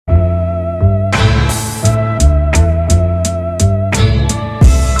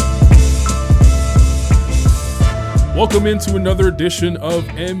Welcome into another edition of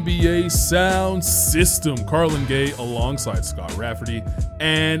NBA Sound System. Carlin Gay alongside Scott Rafferty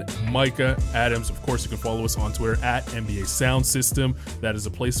and Micah Adams. Of course, you can follow us on Twitter at NBA Sound System. That is a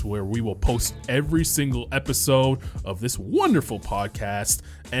place where we will post every single episode of this wonderful podcast.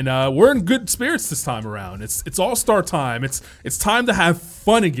 And we're in good spirits this time around. It's All-Star time. It's time to have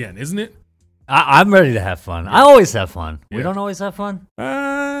fun again, isn't it? I'm ready to have fun. I always have fun. Yeah. We don't always have fun?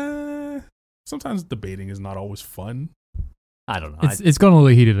 Sometimes debating is not always fun. I don't know. It's gotten a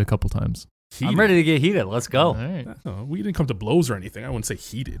little heated a couple times. I'm ready to get heated. Let's go. All right. No, we didn't come to blows or anything. I wouldn't say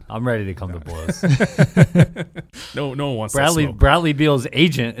heated. I'm ready to come to blows. No one wants Bradley Beal's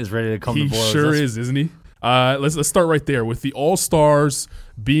agent is ready to come to blows. He sure is, isn't he? Let's start right there with the All-Stars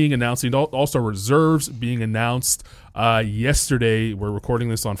being announced, the All-Star reserves being announced yesterday. We're recording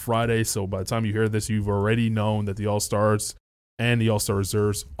this on Friday, so by the time you hear this, you've already known that the All-Stars and the All-Star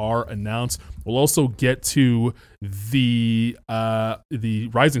reserves are announced. We'll also get to the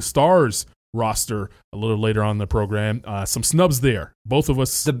Rising Stars roster a little later on in the program. Some snubs there. Both of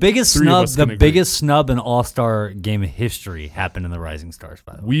us. The biggest snub in All-Star game history happened in the Rising Stars,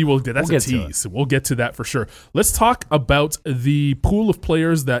 by the way. That's a tease. We'll get to that for sure. Let's talk about the pool of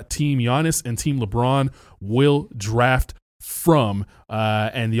players that Team Giannis and Team LeBron will draft from.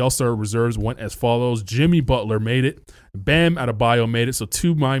 And the All-Star reserves went as follows. Jimmy Butler made it. Bam Adebayo made it. So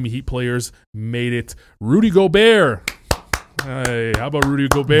two Miami Heat players made it. Rudy Gobert. Hey, how about Rudy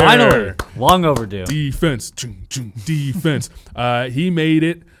Gobert? Finally, long overdue. Defense. Defense. He made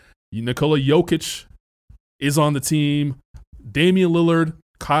it. Nikola Jokic is on the team. Damian Lillard,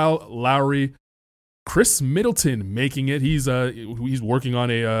 Kyle Lowry, Chris Middleton making it. He's working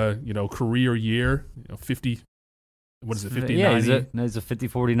on a career year. 50. What is it? 50, yeah, 90? He's a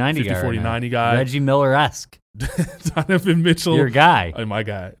 50-40-90 guy. 50-40-90 guy. Reggie Miller-esque. Donovan Mitchell. Your guy. Oh, my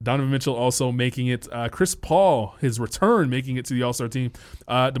guy. Donovan Mitchell also making it. Chris Paul, his return, making it to the All-Star team.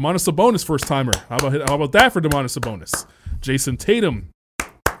 Domantas Sabonis, first-timer. How about that for Domantas Sabonis? Jason Tatum.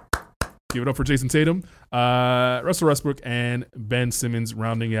 Give it up for Jason Tatum. Russell Westbrook and Ben Simmons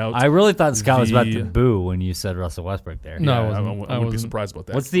rounding out. I really thought Scott was about to boo when you said Russell Westbrook there. No, I wouldn't be surprised about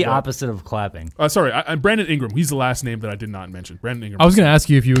that. What's the opposite of clapping? Sorry, I'm Brandon Ingram. He's the last name that I did not mention. Brandon Ingram. I was going to ask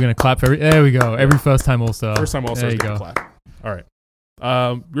you if you were going to clap for every. There we go. Every first-time All-Star. First-time All-Star is going to clap. All right.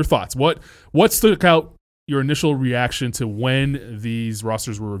 Your thoughts. What stuck out, your initial reaction to when these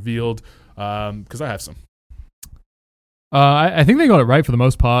rosters were revealed? Because I have some. I think they got it right for the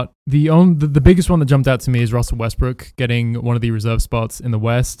most part. The biggest one that jumped out to me is Russell Westbrook getting one of the reserve spots in the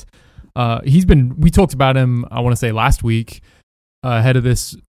West. We talked about him, I want to say last week, ahead of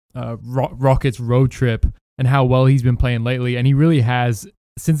this Rockets road trip, and how well he's been playing lately. And he really has,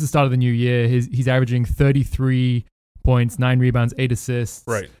 since the start of the new year, he's averaging 33 points, 9 rebounds, 8 assists.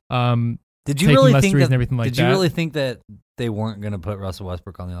 Right. Did you really think that? You really think that they weren't going to put Russell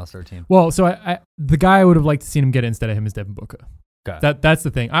Westbrook on the All-Star team? Well, so the guy I would have liked to seen him get it instead of him is Devin Booker. Okay. That's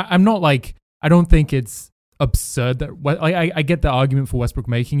the thing. I'm not like, I don't think it's absurd that I get the argument for Westbrook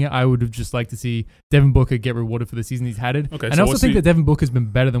making it. I would have just liked to see Devin Booker get rewarded for the season he's had it. Okay, and I also think that Devin Booker's been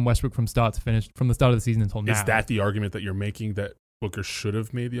better than Westbrook from start to finish, from the start of the season until now. Is that the argument that you're making, that Booker should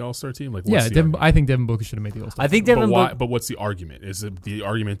have made the All-Star team? I think Devin Booker should have made the All-Star team. But what's the argument? Is it the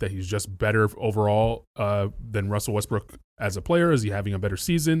argument that he's just better overall than Russell Westbrook as a player? Is he having a better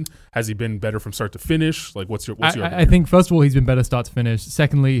season? Has he been better from start to finish? Like, what's your argument? I think, first of all, he's been better start to finish.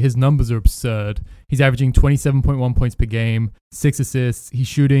 Secondly, his numbers are absurd. He's averaging 27.1 points per game, 6 assists. He's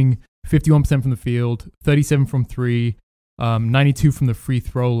shooting 51% from the field, 37 from 3, 92 from the free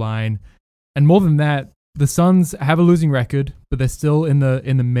throw line. And more than that, the Suns have a losing record, but they're still in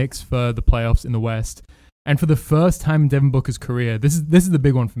the mix for the playoffs in the West. And for the first time in Devin Booker's career, this is the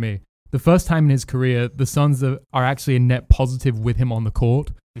big one for me. The first time in his career, the Suns are actually a net positive with him on the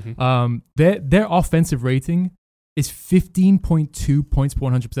court. Mm-hmm. Their offensive rating is 15.2 points per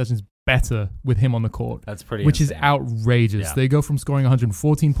 100 possessions better with him on the court. That's pretty which insane. Is outrageous. Yeah. They go from scoring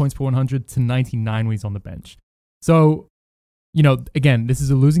 114 points per 100 to 99 when he's on the bench. So, again, this is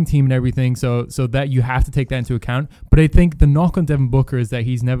a losing team and everything, so that you have to take that into account. But I think the knock on Devin Booker is that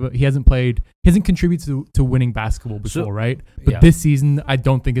he hasn't contributed to winning basketball before, right? But this season, I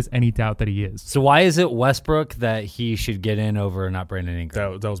don't think there's any doubt that he is. So why is it Westbrook that he should get in over not Brandon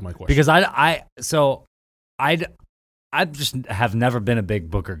Ingram? That was my question. Because I just have never been a big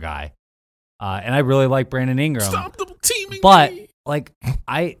Booker guy, and I really like Brandon Ingram. Stop the teaming. But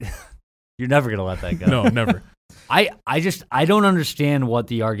you're never gonna let that go. No, never. I don't understand what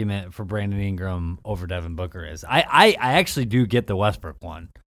the argument for Brandon Ingram over Devin Booker is. I actually do get the Westbrook one.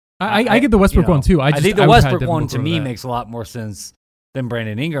 I get the Westbrook one too. I think the Westbrook one to me makes a lot more sense than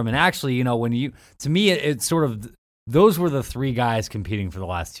Brandon Ingram. And actually, it's sort of those were the three guys competing for the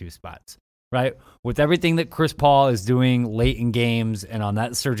last two spots, right? With everything that Chris Paul is doing late in games and on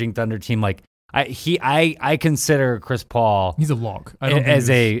that surging Thunder team, like I consider Chris Paul He's a lock. as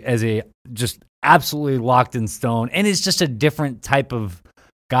a just absolutely locked in stone, and is just a different type of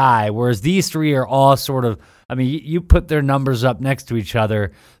guy. Whereas these three are all sort of, I mean, you put their numbers up next to each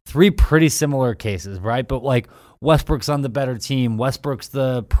other, three pretty similar cases, right? But like Westbrook's on the better team. Westbrook's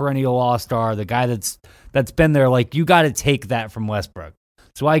the perennial all-star, the guy that's been there. Like, you got to take that from Westbrook.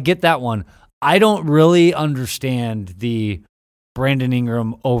 So I get that one. I don't really understand the Brandon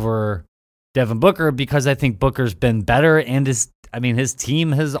Ingram over Devin Booker, because I think Booker's been better, and his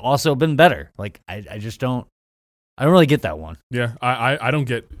team has also been better. Like, I don't really get that one. Yeah, I don't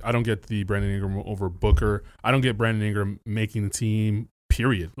get the Brandon Ingram over Booker. I don't get Brandon Ingram making the team,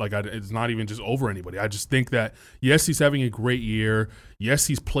 period. Like, it's not even just over anybody. I just think that, yes, he's having a great year. Yes,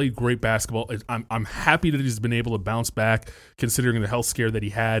 he's played great basketball. I'm happy that he's been able to bounce back, considering the health scare that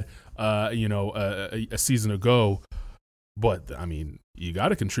he had, a season ago. But, I mean, you got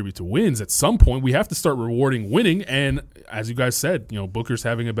to contribute to wins. At some point, we have to start rewarding winning. And as you guys said, Booker's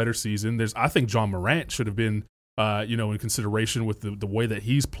having a better season. I think John Morant should have been, in consideration with the way that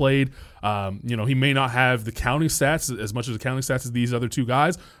he's played. He may not have the counting stats, as much as the counting stats as these other two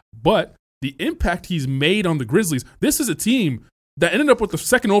guys, but the impact he's made on the Grizzlies. This is a team that ended up with the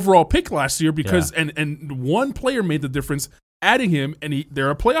second overall pick last year because, and one player made the difference, adding him, and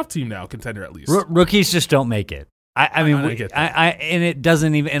they're a playoff team now, contender at least. Rookies just don't make it. I mean, and it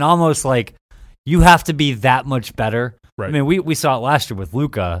doesn't even, and almost like you have to be that much better. Right. I mean, we saw it last year with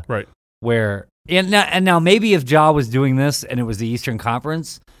Luka, right? Where and now maybe if Ja was doing this and it was the Eastern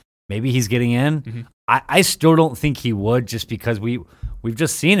Conference, maybe he's getting in. Mm-hmm. I still don't think he would, just because we've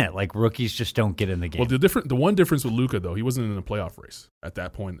just seen it. Like, rookies just don't get in the game. Well, the one difference with Luka, though, he wasn't in the playoff race at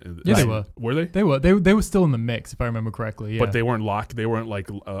that point. Yeah, they were. Were they? They were still in the mix, if I remember correctly. Yeah. But they weren't locked. They weren't like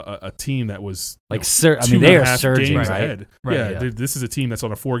a team that was like they are surging, games right? ahead. Right, yeah. This is a team that's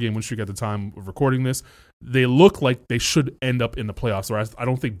on a 4-game win streak at the time of recording this. They look like they should end up in the playoffs. Whereas I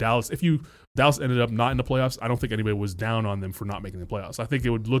don't think Dallas ended up not in the playoffs, I don't think anybody was down on them for not making the playoffs. I think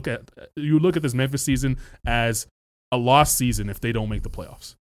you would look at this Memphis season as a lost season if they don't make the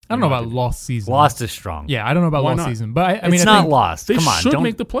playoffs. I don't know about lost season. Lost is strong. Yeah, I don't know about Why lost not? season, but I mean, it's I not think lost. They Come on, should don't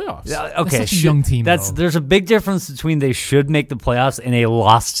make the playoffs. Okay, That's such a young team. There's a big difference between they should make the playoffs and a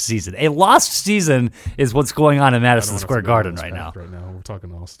lost season. A lost season is what's going on in Madison Square Garden right now. Right now, we're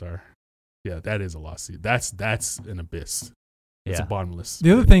talking All-Star. Yeah, that is a lost season. That's an abyss. It's a bottomless.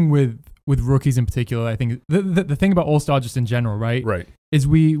 The other thing with rookies in particular, I think the thing about All-Star just in general, right? Right. Is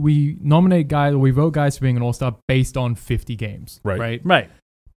we nominate guys, or we vote guys for being an All-Star based on 50 games. Right. Right.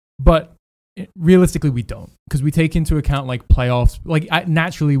 But realistically, we don't, because we take into account like playoffs. Like,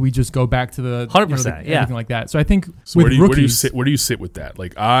 naturally, we just go back to the 100%, everything like that. So I think So with rookies, where do you sit with that?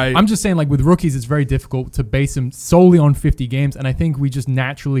 Like, I'm just saying, like, with rookies, it's very difficult to base them solely on 50 games, and I think we just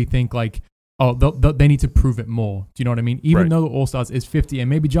naturally think like, oh, they need to prove it more. Do you know what I mean? Even though the All-Stars is 50,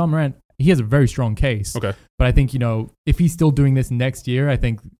 and maybe John Morant, he has a very strong case. Okay. But I think, if he's still doing this next year, I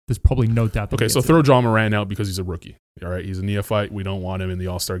think there's probably no doubt that Okay, so throw John Morant out because he's a rookie. All right, he's a neophyte. We don't want him in the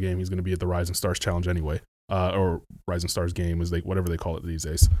All-Star game. He's going to be at the Rising Stars Challenge anyway, or Rising Stars game, whatever they call it these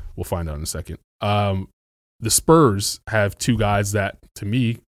days. We'll find out in a second. The Spurs have two guys that, to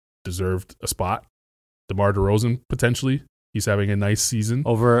me, deserved a spot. DeMar DeRozan, potentially. He's having a nice season.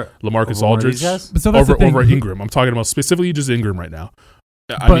 Over LaMarcus over Aldridge. But so that's the thing. Over Ingram. I'm talking about specifically just Ingram right now.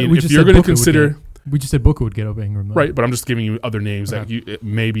 But we if just you're said going to Booker consider... we just said Booker would get over Ingram. Though. Right, but I'm just giving you other names Okay. that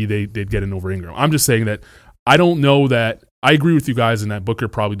maybe they'd get in over Ingram. I'm just saying that I don't know that I agree with you guys in that Booker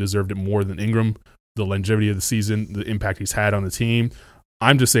probably deserved it more than Ingram, the longevity of the season, the impact he's had on the team.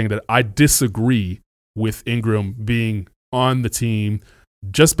 I'm just saying that I disagree with Ingram being on the team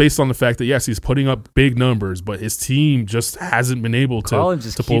just based on the fact that, yes, he's putting up big numbers, but his team just hasn't been able to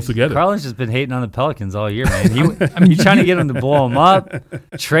pull together. Carlin's just been hating on the Pelicans all year, man. He's trying to get them to blow them up,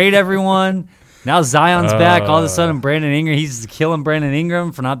 trade everyone. Now Zion's back. All of a sudden, Brandon Ingram, he's killing Brandon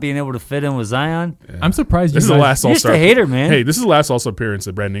Ingram for not being able to fit in with Zion. Yeah. I'm surprised This is you the guys, last You're just All-Star. a hater, man. Hey, this is the last All-Star appearance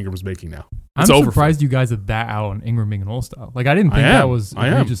that Brandon Ingram was making now. I'm It's over for surprised you guys are that out on Ingram being an All-Star. Like, I didn't think that was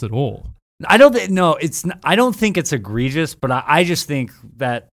egregious at all. I don't think it's egregious, but I just think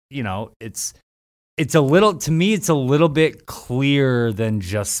that it's a little, to me, it's a little bit clearer than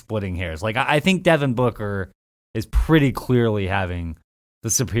just splitting hairs. Like, I think Devin Booker is pretty clearly having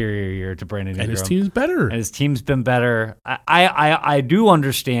the superior year to Brandon Ingram. And his team's better. And his team's been better. I do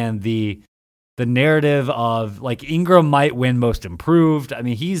understand the narrative of, like, Ingram might win most improved. I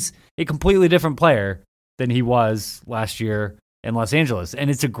mean, he's a completely different player than he was last year. in Los Angeles, and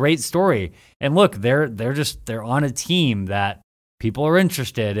it's a great story. And look, they're on a team that people are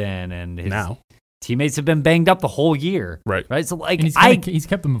interested in, and his teammates have been banged up the whole year. Right. So like, and he's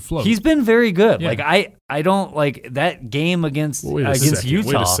kept them afloat. He's been very good. Yeah. Like I don't like that game against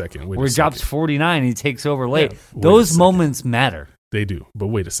Utah where he drops 49 and he takes over late. Those moments matter. They do. But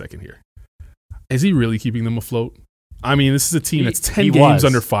wait a second here. Is he really keeping them afloat? I mean, this is a team that's 10 games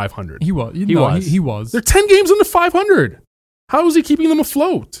under 500. He was. He was. They're 10 games under 500. How is he keeping them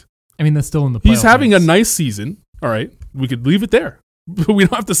afloat? I mean, they're still in the playoffs. He's having a nice season. All right. We could leave it there. But we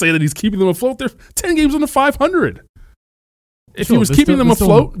don't have to say that he's keeping them afloat. They're 10 games under 500. If he was keeping them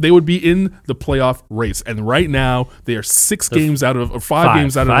afloat, they would be in the playoff race. And right now, they are 5 games out of the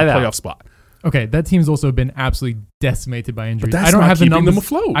playoff spot. Okay, that team's also been absolutely decimated by injuries. But that's not keeping them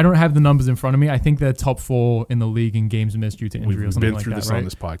afloat. I don't have the numbers in front of me. I think they're top 4 in the league in games missed due to injury or something like that. We've been through this on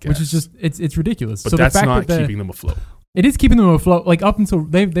this podcast. Which is just, it's ridiculous. But so that's not keeping them afloat. It is keeping them afloat. Like up until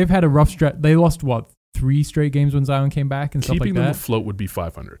they've had a rough stretch. They lost, 3 straight games when Zion came back and stuff like that? Keeping them afloat would be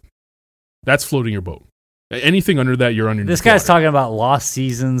 500. That's floating your boat. Anything under that, you're underneath. This guy's talking about lost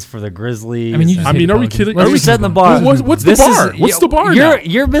seasons for the Grizzlies. I mean, are we kidding? We're setting the bar. What's the bar? What's the bar?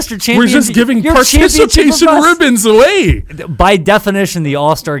 You're Mr. Champion. We're just giving participation ribbons away. By definition, the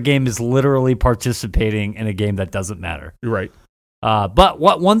All-Star game is literally participating in a game that doesn't matter. You're right. But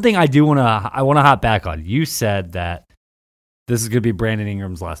one thing I want to hop back on. You said that this is going to be Brandon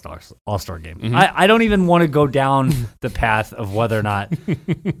Ingram's last All-Star game. Mm-hmm. I don't even want to go down the path of whether or not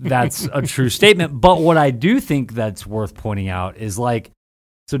that's a true statement. But what I do think that's worth pointing out is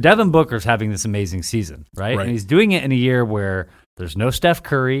so Devin Booker's having this amazing season, right? And he's doing it in a year where there's no Steph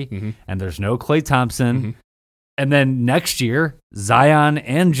Curry and there's no Klay Thompson. Mm-hmm. And then next year, Zion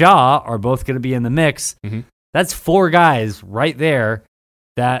and Ja are both going to be in the mix. Mm-hmm. That's 4 guys right there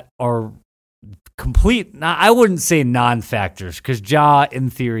that are complete. I wouldn't say non-factors because Ja, in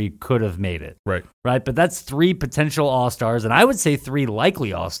theory, could have made it. Right. But that's 3 potential All-Stars, and I would say 3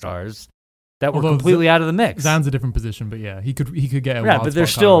 likely All-Stars that were completely out of the mix. Zion's a different position, but yeah, he could get a wild but there's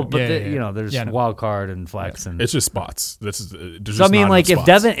still, covered. There's wild card and flex, and it's just spots. So I mean,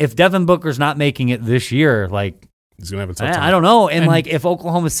 if Devin Booker's not making it this year, he's gonna have a tough time. I don't know, and if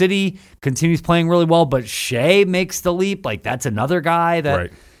Oklahoma City continues playing really well, but Shea makes the leap, that's another guy that.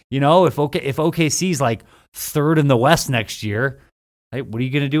 Right. If OKC's 3rd in the West next year, what are you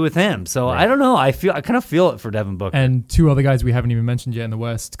going to do with him? So I don't know. I kind of feel it for Devin Booker. And 2 other guys we haven't even mentioned yet in the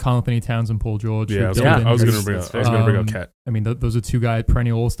West: Karl-Anthony Towns and Paul George. Yeah, I was going to bring up Cat. I mean, those are 2 guys,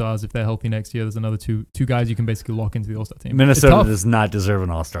 perennial All-Stars. If they're healthy next year, there's another two guys you can basically lock into the All-Star team. Minnesota does not deserve an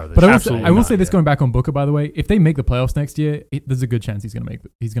All-Star this year. But I will say this going back on Booker, by the way, if they make the playoffs next year, there's a good chance he's going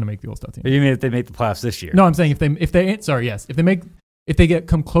to make the All-Star team. You mean if they make the playoffs this year? No, I'm saying if they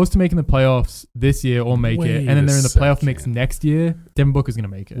come close to making the playoffs this year or make it, and then they're in the playoff mix next year, Devin Booker's going to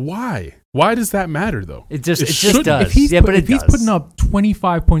make it. Why? Why does that matter, though? It just does. If he's putting up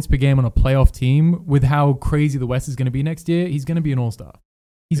 25 points per game on a playoff team with how crazy the West is going to be next year, he's going to be an all-star.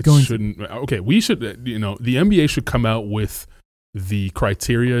 Okay, we should, the NBA should come out with the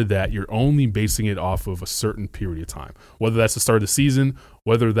criteria that you're only basing it off of a certain period of time, whether that's the start of the season,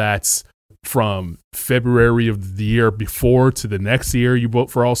 whether that's from February of the year before to the next year you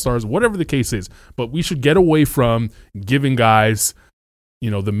vote for All-Stars, whatever the case is. But we should get away from giving guys,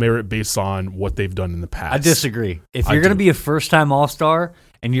 the merit based on what they've done in the past. I disagree. If you're going to be a first-time All-Star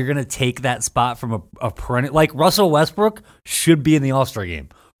and you're going to take that spot from a perennial, Russell Westbrook should be in the All-Star game.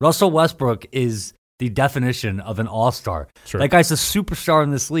 Russell Westbrook is the definition of an All-Star. Sure. That guy's a superstar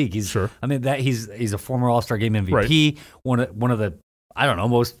in this league. He's sure. I mean, he's a former All-Star game MVP, one of the, I don't know,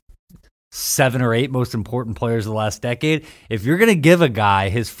 most 7 or 8 most important players of the last decade. If you're going to give a guy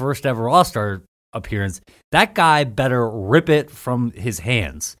his first ever All-Star appearance, that guy better rip it from his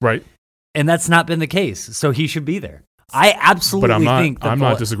hands. Right. And that's not been the case. So he should be there. I absolutely think that I'm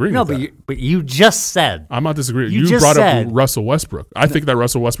not disagreeing with that. But you just said. I'm not disagreeing. You brought up Russell Westbrook. I think that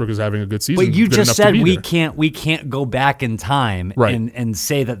Russell Westbrook is having a good season. But you just said we can't go back in time and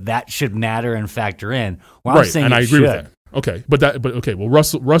say that should matter and factor in. Well, I'm saying and I agree with that. Okay, well,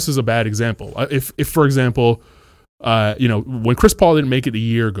 Russ is a bad example. If for example, when Chris Paul didn't make it a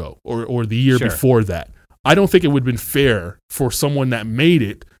year ago or the year before that, I don't think it would have been fair for someone that made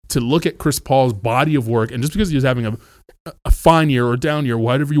it to look at Chris Paul's body of work, and just because he was having a fine year or down year,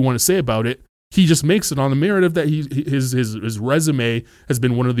 whatever you want to say about it, he just makes it on the merit of that his resume has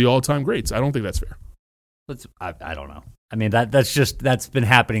been one of the all-time greats. I don't think that's fair. I don't know. I mean, that's been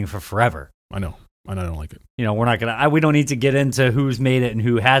happening for forever. I know. And I don't like it. We're not gonna. We don't need to get into who's made it and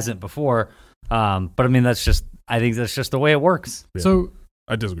who hasn't before. But I mean, I think that's just the way it works. Yeah. So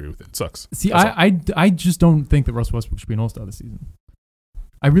I disagree with it. It sucks. See, That's all. I just don't think that Russell Westbrook should be an All-Star this season.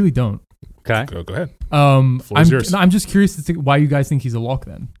 I really don't. Okay. Go ahead. I'm floor is yours. I'm just curious to see why you guys think he's a lock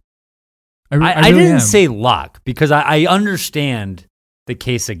then. I I really didn't am. say lock because I understand the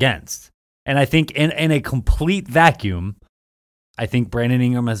case against. And I think in a complete vacuum, I think Brandon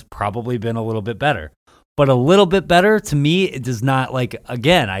Ingram has probably been a little bit better. But a little bit better, to me, it does not,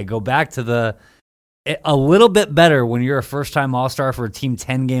 again, I go back to a little bit better when you're a first-time All-Star for a team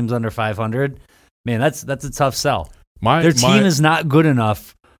 10 games under 500. Man, that's a tough sell. Their team is not good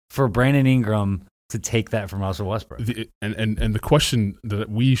enough for Brandon Ingram to take that from Russell Westbrook. And the question that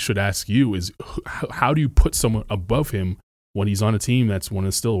we should ask you is, how do you put someone above him when he's on a team that's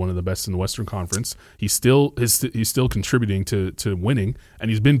still one of the best in the Western Conference? He's still contributing to winning, and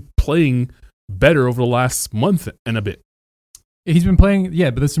he's been playing better over the last month and a bit. He's been playing,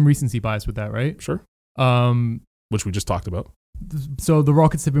 but there's some recency bias with that, right? Sure. Which we just talked about. So the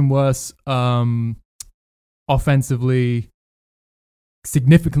Rockets have been worse offensively,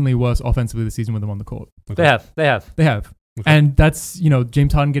 significantly worse offensively this season with them on the court. Okay. They have. Okay. And that's,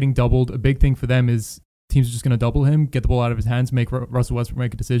 James Harden getting doubled. A big thing for them is teams are just going to double him, get the ball out of his hands, make Russell Westbrook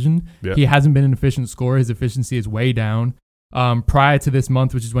make a decision. Yeah. He hasn't been an efficient scorer. His efficiency is way down. Prior to this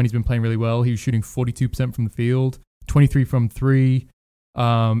month, which is when he's been playing really well, he was shooting 42% from the field, 23 from 3,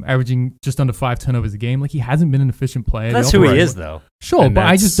 averaging just under 5 turnovers a game. He hasn't been an efficient player. That's who he is, though. Sure, but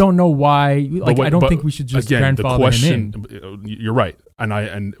I just don't know why. I don't think we should just grandfather him in. You're right,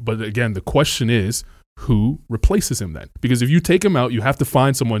 but again, the question is, who replaces him then? Because if you take him out, you have to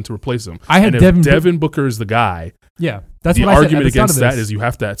find someone to replace him. If Devin Booker is the guy, that's the what argument I said against that is you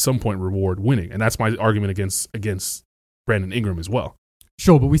have to at some point reward winning, and that's my argument against Brandon Ingram as well.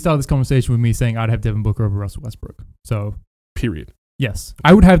 Sure, but we started this conversation with me saying I'd have Devin Booker over Russell Westbrook. So, period. Yes,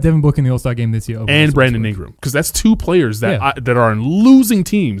 I would have Devin Booker in the All-Star game this year over and Brandon Ingram, because that's two players that are on losing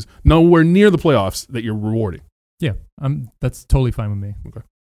teams, nowhere near the playoffs, that you're rewarding. Yeah, that's totally fine with me. Okay.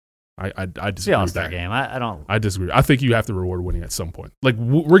 I disagree. The All-Star game. I don't. I disagree. I think you have to reward winning at some point.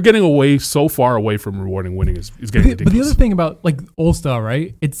 We're getting so far away from rewarding winning is getting ridiculous. But the other thing about All-Star,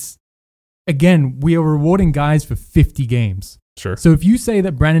 right? It's, again, we are rewarding guys for 50 games. Sure. So if you say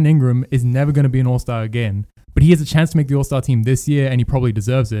that Brandon Ingram is never going to be an All-Star again, but he has a chance to make the All-Star team this year and he probably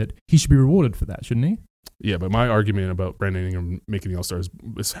deserves it, he should be rewarded for that, shouldn't he? Yeah, but my argument about Brandon Ingram making the All-Star is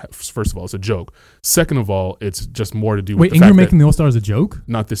first of all, it's a joke. Second of all, it's just more to do with the Ingram fact making the All-Star is a joke?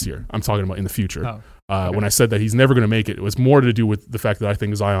 Not this year. I'm talking about in the future. Oh, okay. When I said that he's never going to make it, it was more to do with the fact that I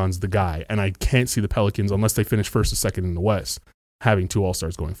think Zion's the guy, and I can't see the Pelicans, unless they finish first or second in the West, having 2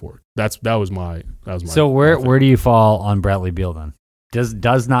 All-Stars going forward. That was my. So where do you fall on Bradley Beal then?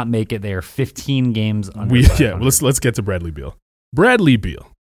 Does not make it there 15 games under 500. Let's get to Bradley Beal. Bradley Beal,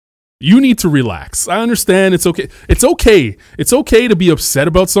 you need to relax. I understand it's okay. It's okay to be upset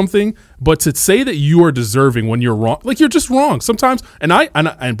about something, but to say that you are deserving when you're wrong, you're just wrong sometimes.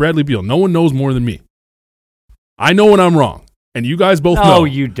 And Bradley Beal, no one knows more than me. I know when I'm wrong, and you guys both know. No,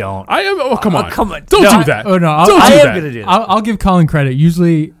 you don't. I am. Oh, come on. Come on. Don't do that. Oh no, I am going to do that. I'll give Colin credit.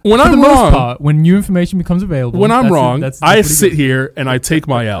 Usually, when for I'm the most wrong, part, when new information becomes available, when I'm wrong, I sit here and I take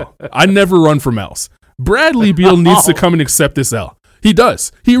my L. I never run from L's. Bradley Beal needs to come and accept this L. He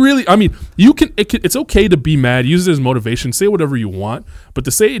does. He really. I mean, it's okay to be mad. Use it as motivation. Say whatever you want, but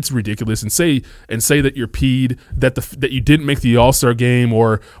to say it's ridiculous and say that you're peed, that you didn't make the All-Star game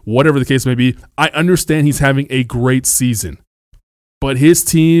or whatever the case may be. I understand he's having a great season, but his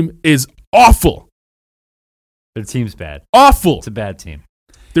team is awful. Their team's bad. Awful. It's a bad team.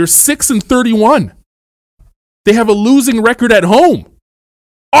 They're 6-31. They have a losing record at home.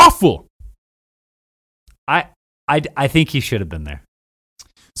 Awful. I think he should have been there.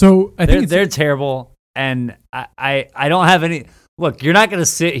 So I think they're terrible, and I don't have any. Look, you're not going to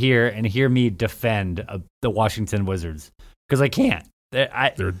sit here and hear me defend the Washington Wizards because I can't. They're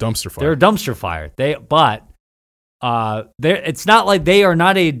a dumpster fire. They're a dumpster fire. It's not like they are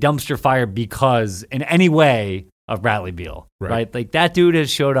not a dumpster fire because in any way of Bradley Beal, right? That dude has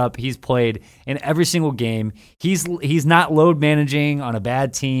showed up. He's played in every single game. He's not load managing on a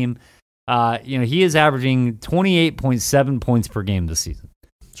bad team. He is averaging 28.7 points per game this season.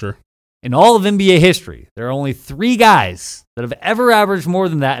 Sure. In all of NBA history, there are only 3 guys that have ever averaged more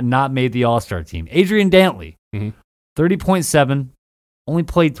than that and not made the All-Star team. Adrian Dantley, 30.7, only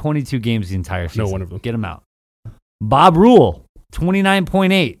played 22 games the entire season. No one of them. Get him out. Bob Rule,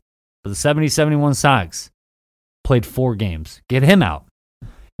 29.8 for the 70-71 Sox. Played 4 games. Get him out.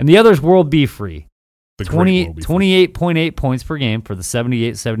 And the other is World B. Free. 28.8 points per game for the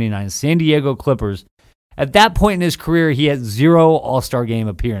 78-79 San Diego Clippers. At that point in his career, he had 0 All-Star game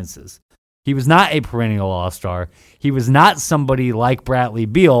appearances. He was not a perennial all-star. He was not somebody like Bradley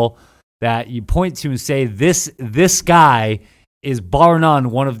Beal that you point to and say, this guy is bar none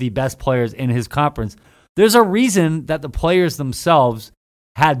one of the best players in his conference. There's a reason that the players themselves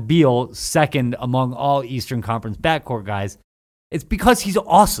had Beal second among all Eastern Conference backcourt guys. It's because he's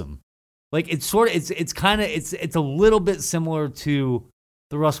awesome. Like it's a little bit similar to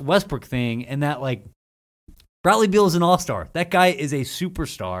the Russell Westbrook thing in that like Bradley Beal is an all-star. That guy is a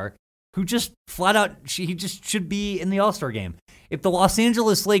superstar who just flat out, he just should be in the All-Star game. If the Los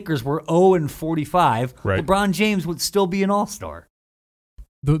Angeles Lakers were 0-45, right. LeBron James would still be an All-Star.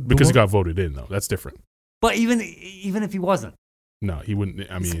 Because he got voted in, though. That's different. But even if he wasn't. No, he wouldn't.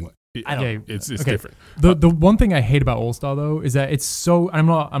 I mean, it's different. The one thing I hate about All-Star, though, is that it's so, I'm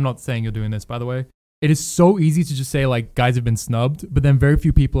not saying you're doing this, by the way. It is so easy to just say, like, guys have been snubbed, but then very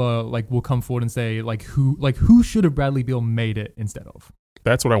few people are, like, will come forward and say, who should have Bradley Beal made it instead of?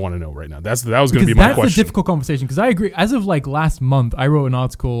 That's what I want to know right now. That was going to be my question. That's a difficult conversation because I agree. As of like last month, I wrote an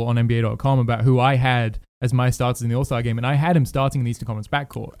article on NBA.com about who I had as my starters in the All-Star game, and I had him starting in the Eastern Conference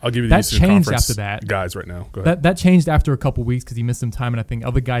backcourt. I'll give you the Eastern Conference after that. Guys right now. Go ahead. That changed after a couple weeks because he missed some time, and I think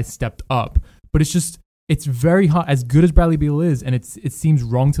other guys stepped up. But it's very hard. As good as Bradley Beal is, and it seems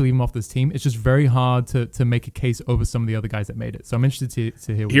wrong to leave him off this team, it's just very hard to make a case over some of the other guys that made it. So I'm interested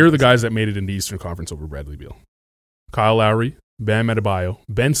to hear. Here are the guys that made it in the Eastern Conference over Bradley Beal: Kyle Lowry, Bam Adebayo,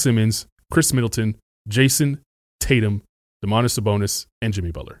 Ben Simmons, Chris Middleton, Jason Tatum, Domantas Sabonis, and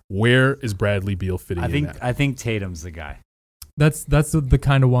Jimmy Butler. Where is Bradley Beal fitting in at? I think Tatum's the guy. That's the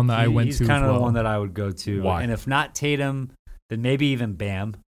kind of one that I went to. He's kind of the one that I would go to. Why? And if not Tatum, then maybe even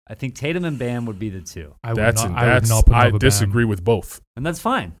Bam. I think Tatum and Bam would be the two. I disagree with both. And that's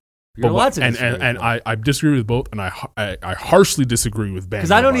fine. You're allowed to disagree. And I disagree with both, and I harshly disagree with Bam.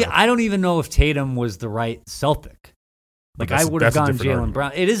 Because I don't even know if Tatum was the right Celtic. Like I would have gone Jaylen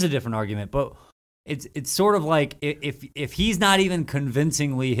Brown. It is a different argument, but it's sort of like if he's not even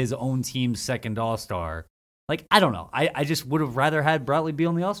convincingly his own team's second All-Star, like I don't know. I just would have rather had Bradley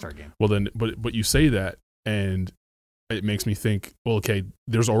Beal in the All-Star game. Well then, but you say that, and it makes me think, well, okay,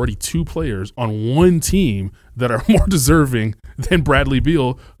 there's already two players on one team that are more deserving than Bradley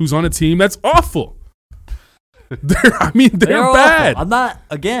Beal, who's on a team that's awful. They're bad. Awful.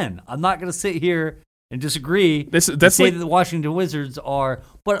 I'm not going to sit here and disagree. That's say like, that the Washington Wizards are,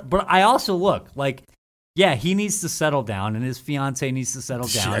 but I also look like, yeah, he needs to settle down, and his fiance needs to settle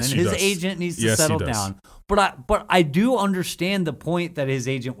down, and his agent needs to settle down. But I do understand the point that his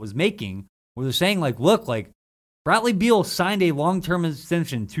agent was making, where they're saying like, look, like Bradley Beal signed a long-term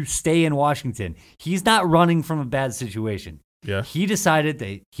extension to stay in Washington. He's not running from a bad situation. Yeah. He decided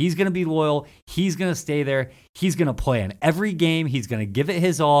that he's going to be loyal. He's going to stay there. He's going to play in every game. He's going to give it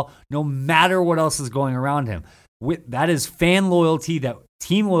his all, no matter what else is going around him. That is fan loyalty, that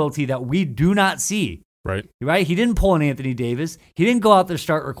team loyalty that we do not see. Right. He didn't pull an Anthony Davis. He didn't go out there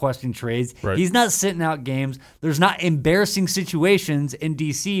start requesting trades. Right. He's not sitting out games. There's not embarrassing situations in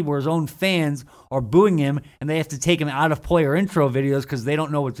D.C. where his own fans are booing him and they have to take him out of player intro videos because they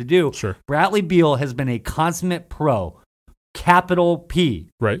don't know what to do. Sure. Bradley Beal has been a consummate pro, capital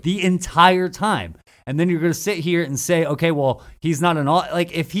P, right, the entire time. And then you're going to sit here and say, okay, well, he's not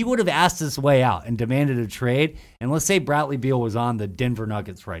like if he would have asked his way out and demanded a trade, and let's say Bradley Beal was on the Denver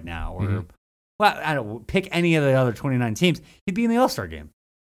Nuggets right now, or well, I don't pick any of the other 29 teams, he'd be in the All-Star game.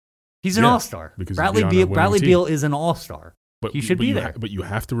 He's an All-Star. Bradley Beal is an All-Star. He should be there. But you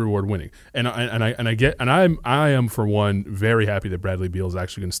have to reward winning. And I am for one very happy that Bradley Beal is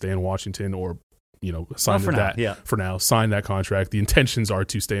actually going to stay in Washington, or sign for now, sign that contract. The intentions are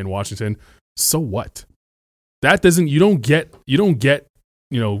to stay in Washington. So what? That doesn't you don't get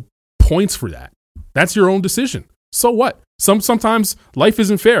points for that. That's your own decision. So what? Sometimes life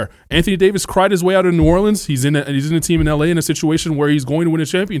isn't fair. Anthony Davis cried his way out of New Orleans. He's in a team in LA in a situation where he's going to win a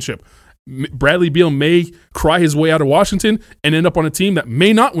championship. Bradley Beal may cry his way out of Washington and end up on a team that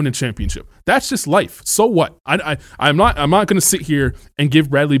may not win a championship. That's just life. So what? I'm not going to sit here and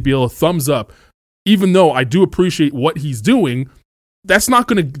give Bradley Beal a thumbs up, even though I do appreciate what he's doing. That's not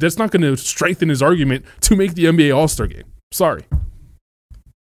going to strengthen his argument to make the NBA All-Star game. Sorry.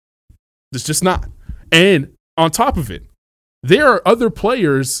 It's just not. And on top of it, there are other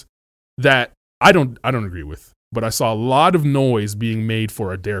players that I don't agree with, but I saw a lot of noise being made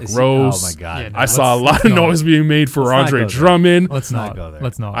for a Derrick Rose. Oh my God! Yeah, no, I saw a lot of noise being made for Andre Drummond. Let's not go there.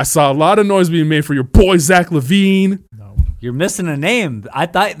 Let's not. I saw a lot of noise being made for your boy Zach LaVine. No, you're missing a name. I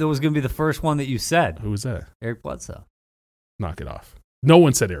thought that was going to be the first one that you said. Who was that? Eric Bledsoe. Knock it off. No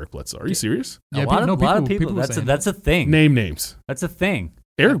one said Eric Bledsoe. Are you serious? Yeah, a lot of people. That's a thing. Name names. That's a thing.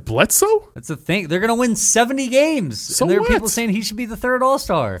 Eric Bledsoe? That's the thing. They're going to win 70 games. So and there are what? people saying he should be the third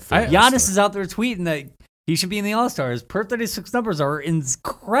All-Star. Third Giannis All-Star. is out there tweeting that he should be in the All-Stars. Per 36 numbers are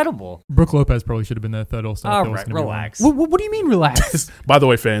incredible. Brooke Lopez probably should have been their third All-Star. All if it was right, gonna be one. relax. What do you mean relax? By the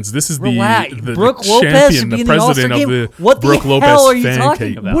way, fans, this is Relax. the Brooke the Lopez champion, should be the in the All-Star president of game. the What the Brooke hell Lopez are you fan talking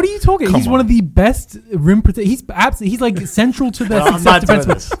cave. about? What are you talking? Come He's one on. of the best rim protect. He's like central to their Well, I'm success not doing this.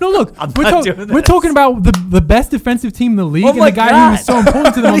 defensively. No, look, I'm we're, not doing we're this. talking about the best defensive team in the league Oh and my the guy God. who was so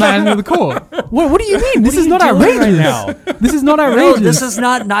important to them on that end of the court. What do you mean? This are is you not doing outrageous. right now? This is not No, outrageous. this is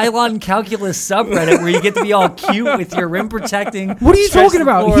not nylon calculus subreddit where you get to be all cute with your rim protecting. What are you stretch talking the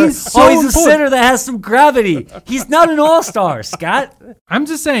about? floor. He's so he's a important. center that has some gravity. He's not an all-star, Scott. I'm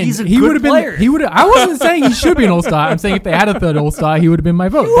just saying He's a he good would have been. player. He would. I wasn't saying he should be an All-Star. I'm saying if they had a third All-Star, he would have been my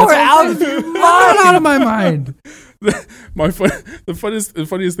vote. You That's are all out I'm of saying. your I'm not mind. out of my mind. The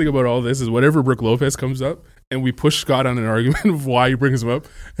funniest thing about all this is whenever Brooke Lopez comes up and we push Scott on an argument of why he brings him up,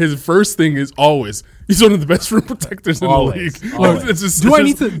 his first thing is always he's one of the best rim protectors in Always, the league. always. It's just- Do I it's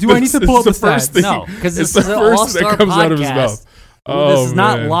need just- to- do I need to it's pull up the the first stats? thing? No, because it's this the is an first that all-star comes out of his podcast. mouth. This is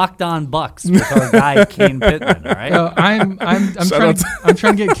not man. Locked On Bucks with our guy Kane Pittman, all right? I'm Shout trying. out to- I'm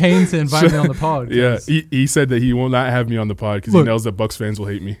trying to get Kane to invite me on the pod. Yeah, 'cause he said that he will not have me on the pod because he Look. knows that Bucks fans will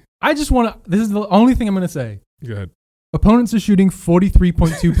hate me. I just want to. This is the only thing I'm going to say. Go ahead. Opponents are shooting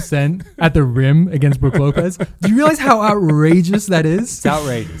 43.2% at the rim against Brooke Lopez. Do you realize how outrageous that is? It's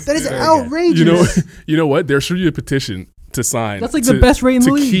outrageous. That is Very good. outrageous. You know what? There should be a petition to sign. That's like the best rate in the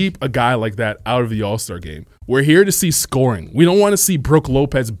to league. keep a guy like that out of the All-Star game. We're here to see scoring. We don't want to see Brooke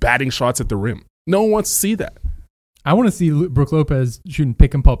Lopez batting shots at the rim. No one wants to see that. I want to see Brooke Lopez shooting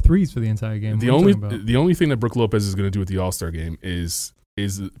pick and pop threes for the entire game. The What are you only talking about? the only thing that Brooke Lopez is going to do at the All-Star game is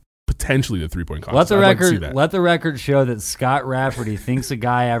potentially the 3-point Let contest. the I'd like to see record that. let the record show that Scott Rafferty thinks a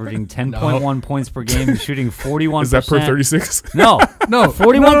guy averaging 10.1 points per game and shooting 41%. Is that per 36? No, No,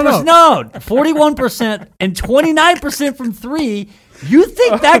 41%. No, 41% and 29% from three. You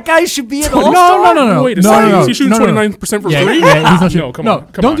think that guy should be an all-star? No. Wait a No, second. no, Is he shooting no, no. 29% from Yeah, three? yeah, he's not shooting. No, come no, on.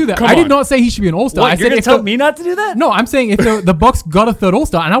 Come don't on, do that. come I did on. not say he should be an All-Star. What, I you're said going if to tell the, me not to do that? No, I'm saying if the Bucks got a third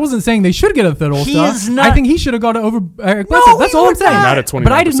All-Star, and I wasn't saying they should get a third All-Star. is not- I think he should have got it over Eric Bledsoe. No, That's he all I'm would saying. not. Not at 29%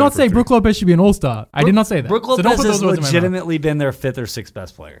 But I did not for say three. Brooke Lopez should be an All-Star. I did not say that. Brooke So don't Lopez put has those words in my mouth. legitimately been their fifth or sixth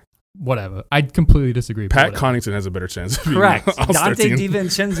best player. Whatever. I completely disagree. but Pat whatever. Connaughton has a better chance. Of being Correct. an All-Star Dante team.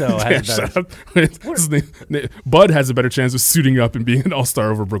 DiVincenzo Yeah, has better. shut up. What's his name? Bud has a better chance of suiting up and being an All-Star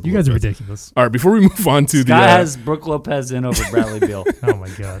over Brooke You guys are Lopez. ridiculous. All right, before we move on to the Scott has Brooke Lopez in over Bradley Beal. Oh my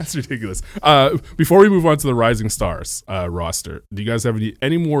god. that's ridiculous. Before we move on to the Rising Stars roster, do you guys have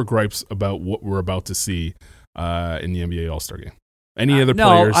any more gripes about what we're about to see in the NBA All-Star game? Any other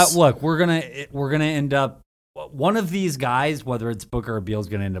players? Look, we're gonna end up. One of these guys, whether it's Booker or Beal, is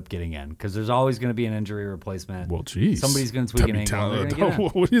going to end up getting in because there's always going to be an injury replacement. Well, geez. Somebody's going to tweak an ankle. They're gonna get in.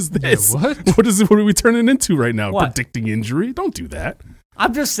 What is this? what? What are we turning into right now? What? Predicting injury? Don't do that.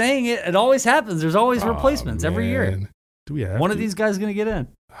 I'm just saying it. It always happens. There's always replacements every year. Man. Do we have One of these guys is going to get in.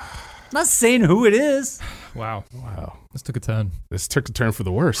 I'm not saying who it is. Wow. Wow. This took a turn. This took a turn for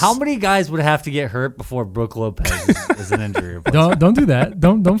the worse. How many guys would have to get hurt before Brooke Lopez is an injury replacement? Don't do that.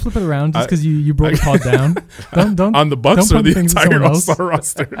 Don't flip it around just because you brought the pod down. Don't on the Bucks don't or put the things to entire someone else. All-Star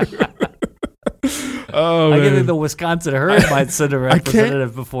roster? Oh, I man. think the Wisconsin Herd might send a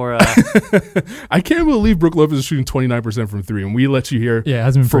representative before. I can't believe Brooke Lopez is shooting 29% from three, and we let you hear Yeah, it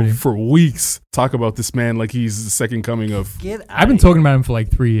hasn't been pretty. for weeks talk about this man like he's the second coming of Get I've been outta talking about him for like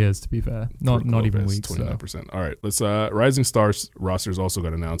 3 years. To be fair, not Brooke even Lopez, weeks. So. 29%. All right, let's. Rising Stars rosters also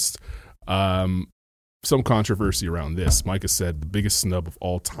got announced. Some controversy around this. Mike has said the biggest snub of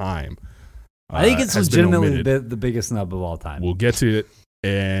all time. I think it's has been legitimately omitted. the biggest snub of all time. We'll get to it.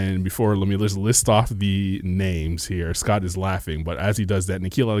 And before, let me just list off the names here. Scott is laughing, but as he does that,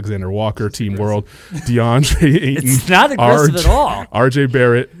 Nikhil Alexander-Walker, Team World, DeAndre Ayton, It's not aggressive at all. RJ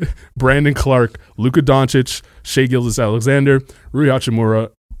Barrett, Brandon Clark, Luka Doncic, Shai Gilgeous-Alexander, Rui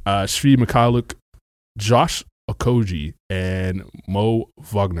Hachimura, Shvi Mikhailuk, Josh Okogie, and Mo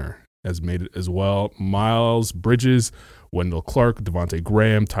Wagner has made it as well. Miles Bridges, Wendell Clark, Devontae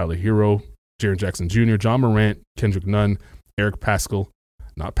Graham, Tyler Hero, Jaren Jackson Jr., John Morant, Kendrick Nunn, Eric Pascal,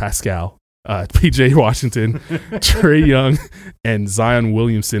 PJ Washington, Trey Young, and Zion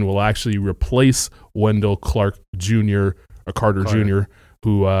Williamson will actually replace Wendell Clark Jr. or Carter Jr.,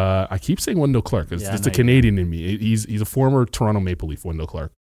 who I keep saying Wendell Clark. It's Yeah, just I a know you Canadian in me. He's a former Toronto Maple Leaf, Wendell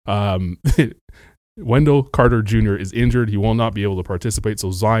Clark. Wendell Carter Jr. is injured. He will not be able to participate.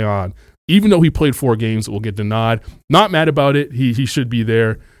 So Zion, even though he played 4 games, will get the nod. Not mad about it. He should be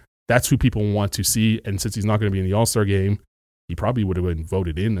there. That's who people want to see. And since he's not going to be in the All-Star game, he probably would have been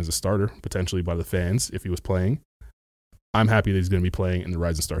voted in as a starter, potentially by the fans if he was playing. I'm happy that he's going to be playing in the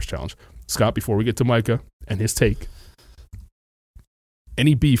Rising Stars Challenge. Scott, before we get to Micah and his take,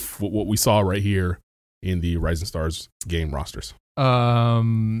 any beef with what we saw right here in the Rising Stars game rosters?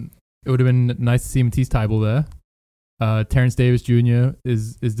 It would have been nice to see Matisse Tybel there. Terrence Davis Jr.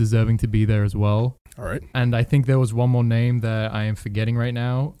 is deserving to be there as well. All right. And I think there was one more name that I am forgetting right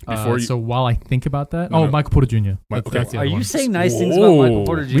now. So while I think about that, No. Michael Porter Jr. Okay. That's the Are other you one. saying nice things about Michael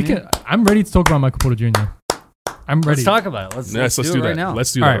Porter Jr.? I'm ready to talk about Michael Porter Jr. I'm ready. Let's talk about it. Let's do it right now.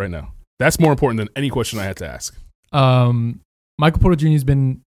 Let's do that right now. That's more important than any question I had to ask. Michael Porter Jr. has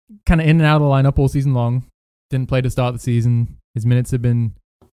been kind of in and out of the lineup all season long. Didn't play to start the season. His minutes have been,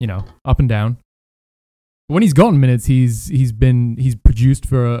 up and down. But when he's gotten minutes, he's produced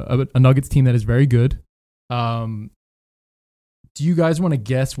for a Nuggets team that is very good. Do you guys want to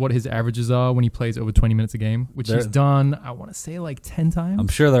guess what his averages are when he plays over 20 minutes a game? Which he's done, I want to say, like 10 times. I'm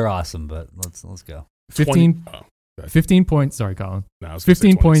sure they're awesome, but let's go. 15 points. Sorry, Colin. No, I was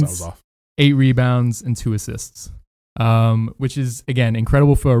 15 gonna say 20, so I points, was off. 8 rebounds, and 2 assists. Which is, again,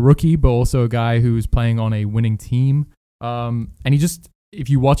 incredible for a rookie, but also a guy who's playing on a winning team. And he just, if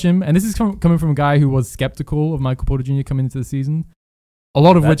you watch him, and this is coming from a guy who was skeptical of Michael Porter Jr. coming into the season, a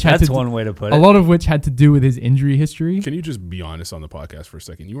lot of which had to do with his injury history. Can you just be honest on the podcast for a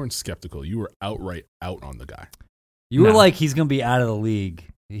second? You weren't skeptical. You were outright out on the guy. You were like, he's going to be out of the league.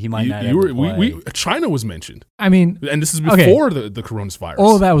 He might not ever play. China was mentioned. I mean, and this is before the coronavirus.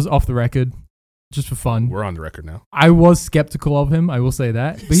 All of that was off the record, just for fun. We're on the record now. I was skeptical of him. I will say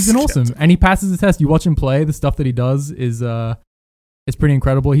that, but he's been awesome, and he passes the test. You watch him play. The stuff that he does is pretty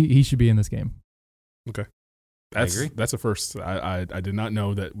incredible. He should be in this game. Okay, I agree. That's a first. I did not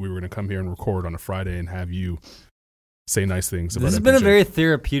know that we were going to come here and record on a Friday and have you say nice things about This has FPJ. been a very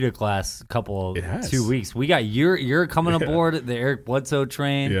therapeutic last couple It has. 2 weeks. We got you're coming aboard the Eric Bledsoe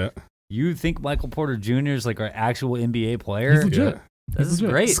train. Yeah. You think Michael Porter Jr. is like our actual NBA player? He's legit. Yeah. This is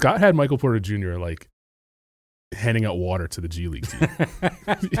great. Scott had Michael Porter Jr. like handing out water to the G League team.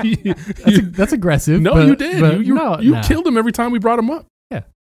 That's aggressive. No, but, you did. but You killed him every time we brought him up. Yeah.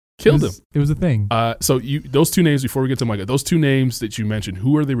 Killed him. It was a thing. So those two names, before we get to Micah, those two names that you mentioned,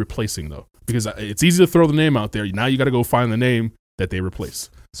 who are they replacing though? Because it's easy to throw the name out there. Now you got to go find the name that they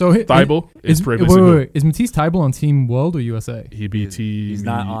replace. So Tybel is wait. Is Matisse Tybel on Team World or USA? He's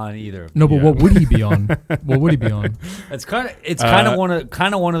not on either. No, but what would he be on? What would he be on? It's kind of one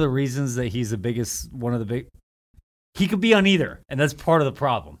of the reasons that he's the biggest. He could be on either, and that's part of the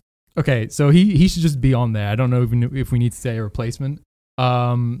problem. Okay, so he should just be on there. I don't know even if we need to say a replacement.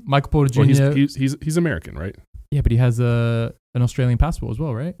 Michael Porter Jr. Well, he's American, right? Yeah, but he has an Australian passport as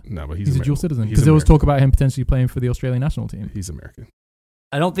well, right? No, but he's a dual citizen. Because there was talk about him potentially playing for the Australian national team. He's American.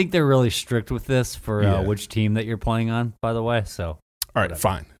 I don't think they're really strict with this for which team that you're playing on, by the way. So, all right,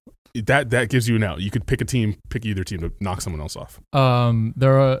 fine. That gives you an out. You could pick either team to knock someone else off.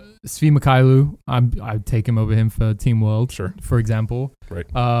 There are Svi Mykhailiuk. I'd take him over him for Team World, sure, for example. Right.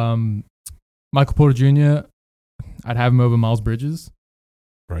 Michael Porter Jr. I'd have him over Miles Bridges.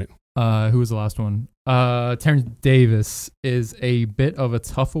 Right. Who was the last one? Terrence Davis is a bit of a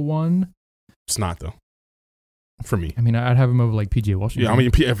tougher one. It's not though. For me, I mean, I'd have him over like PJ Washington. Yeah, I mean,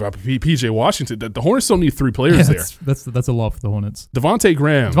 PJ Washington. The Hornets don't need 3 players there. That's a lot for the Hornets. Devontae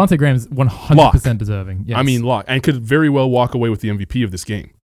Graham is 100% deserving. Yes. I mean, lock, and could very well walk away with the MVP of this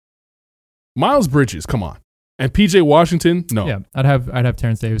game. Miles Bridges, come on, and PJ Washington, no. Yeah, I'd have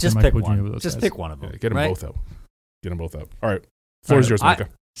Terrence Davis and Michael Jr. with those Just guys. pick one of them. Yeah, get them both out. Get them both out. All right, floor is yours, Micah.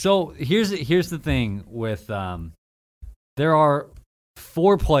 So here's the thing with there are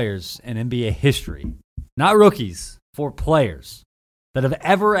 4 players in NBA history, not rookies, 4 players that have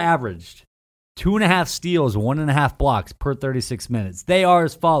ever averaged 2.5 steals, 1.5 blocks per 36 minutes. They are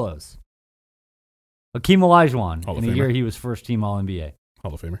as follows: Hakeem Olajuwon, in a year he was first team All-NBA.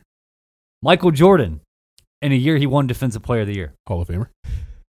 Hall of Famer. Michael Jordan, in a year he won Defensive Player of the Year. Hall of Famer.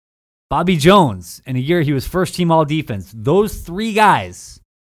 Bobby Jones, in a year he was first team All-Defense. Those 3 guys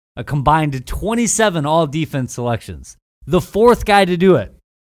combined to 27 All-Defense selections. The 4th guy to do it,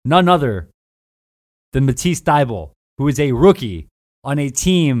 none other than Matisse Tybel, who is a rookie on a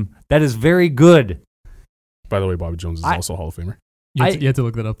team that is very good. By the way, Bobby Jones is also a Hall of Famer. You had to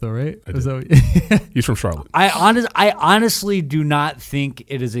look that up, though, right? He's from Charlotte. I honestly do not think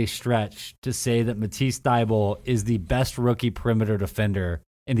it is a stretch to say that Matisse Tybel is the best rookie perimeter defender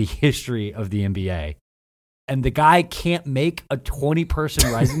in the history of the NBA. And the guy can't make a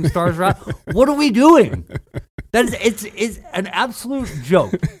 20-person Rising Stars route. What are we doing? It's an absolute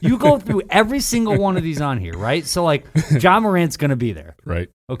joke. You go through every single one of these on here, right? So, like, Ja Morant's going to be there. Right.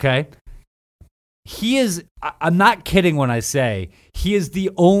 Okay? He is, I'm not kidding when I say, he is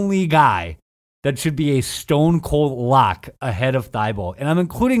the only guy that should be a stone cold lock ahead of Thibault. And I'm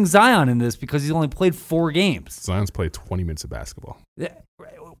including Zion in this because he's only played 4 games. Zion's played 20 minutes of basketball.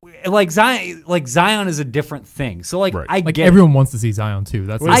 Like Zion is a different thing. So like Right. I Like get everyone wants to see Zion too.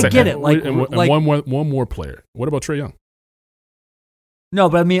 That's Wait a I second. get it. Like, And like one more player. What about Trae Young? no,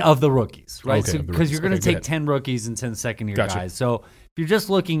 but I mean of the rookies, right? Okay, So of the because you're going to rookies. Okay, go take 10 rookies and 10 second-year Gotcha. guys. So if you're just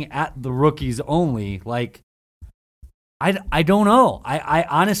looking at the rookies only, like I don't know. I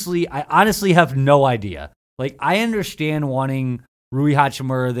honestly have no idea. Like I understand wanting Rui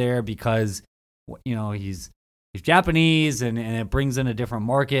Hachimura there because he's Japanese and it brings in a different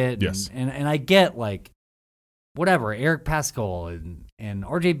market. Yes. And I get like whatever, Eric Pascal and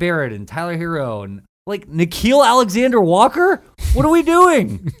RJ Barrett and Tyler Hero and like Nickeil Alexander-Walker? What are we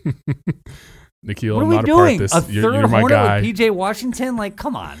doing? Nikhil, What are I'm we not a part of doing? this. A third You're my Hornet guy. with PJ Washington? Like,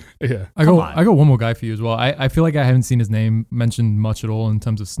 come on. Yeah. I Come got on. I got one more guy for you as well. I feel like I haven't seen his name mentioned much at all in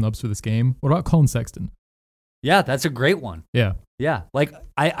terms of snubs for this game. What about Colin Sexton? Yeah, that's a great one. Yeah. Yeah, like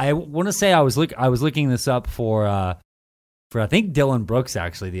I want to say I was looking this up for I think Dylan Brooks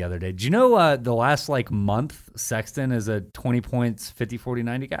actually the other day. Do you know the last like month Sexton is a 20 points 50 40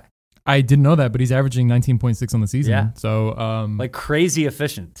 90 guy? I didn't know that, but he's averaging 19.6 on the season. Yeah. So Like crazy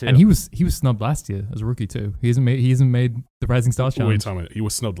efficient too. and he was snubbed last year as a rookie too. He hasn't made the Rising Stars What are you challenge. talking about? He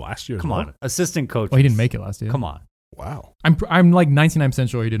was snubbed last year. as Come well? on, assistant coach. Well, he didn't make it last year. Come on. Wow. I'm like 99%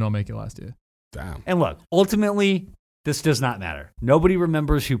 sure he did not make it last year. Damn. And look, ultimately this does not matter. Nobody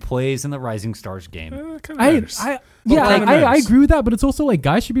remembers who plays in the Rising Stars game. Kind of I matters. yeah, kind of I matters. agree with that, but it's also like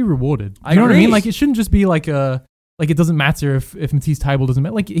guys should be rewarded. I You know what I agree. mean? Like it shouldn't just be like it doesn't matter if Matisse Thybulle doesn't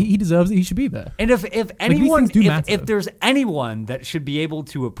matter. Like he deserves it. He should be there. And if anyone, things do matter. if there's anyone that should be able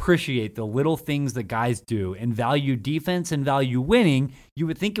to appreciate the little things that guys do and value defense and value winning, you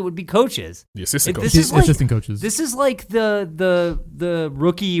would think it would be coaches. The assistant If coach. this is like- Assistant coaches. This is like the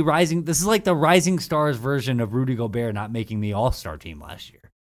rookie rising. This is like the Rising Stars version of Rudy Gobert not making the All-Star team last year.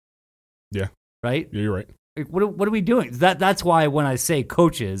 Yeah. Right. Yeah, you're right. Like, what are we doing? That's why when I say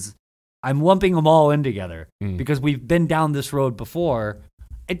coaches, I'm lumping them all in together because we've been down this road before.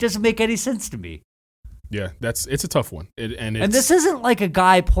 It doesn't make any sense to me. Yeah, it's a tough one. And this isn't like a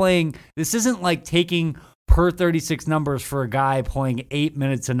guy playing. This isn't like taking per 36 numbers for a guy playing 8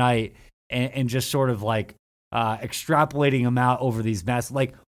 minutes a night and just sort of like extrapolating him out over these matches.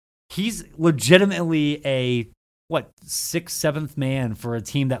 Like he's legitimately a 6th, 7th man for a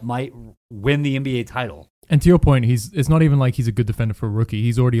team that might win the NBA title. And to your point, it's not even like he's a good defender for a rookie.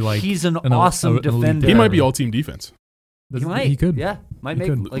 He's already like He's an elite awesome defender. he might be all team defense. He might. He could. Yeah. Might He make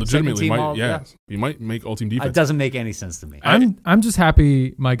could. like second Legitimately team might. all, Yeah. He might make all team defense. It doesn't make any sense to me. I'm just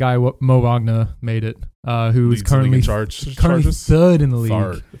happy my guy Mo Wagner made it. Who's Leads the league currently in currently currently third in the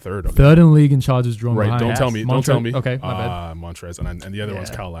league. Third. Okay. Third in the league in charges drawn Right. behind. Don't tell me. Don't tell me. Okay, my bad. Montrez and the other one's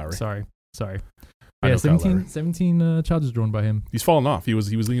Yeah. Kyle Lowry. Sorry. I Yeah, know Kyle Lowry. 17 charges drawn by him. He's fallen off. He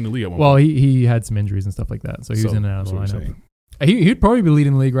was leading the league at one Well, point. he had some injuries and stuff like that, so he was in and out of the that's what I'm lineup. saying. He'd probably be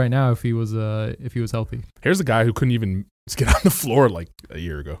leading the league right now if he was healthy. Here's a guy who couldn't even get on the floor like a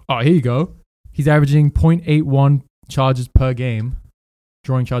year ago. Oh, here you go. He's averaging 0.81 charges per game,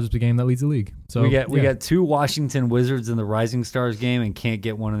 drawing charges per game. That leads the league. So we got 2 Washington Wizards in the Rising Stars game and can't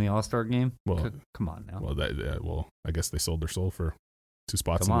get one in the All-Star game. Well, Come on now. well, I guess they sold their soul for 2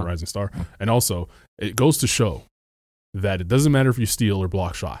 spots Come in on. the Rising Star. And also, it goes to show that it doesn't matter if you steal or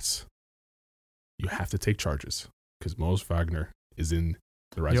block shots. You have to take charges because Mose Wagner is in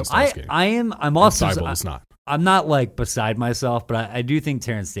the Rising Stars game. I'm also And Thybulle is not. I'm not like beside myself, but I do think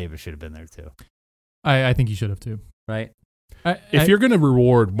Terrence Davis should have been there too. I think he should have too. Right? If you're going to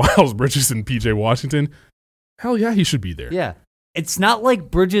reward Miles Bridges and PJ Washington, hell yeah, he should be there. Yeah. It's not like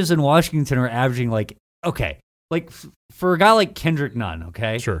Bridges and Washington are averaging like for a guy like Kendrick Nunn,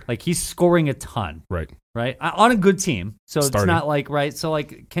 okay? Sure. Like he's scoring a ton, Right. right? On a good team. So Starting. it's not like, right? So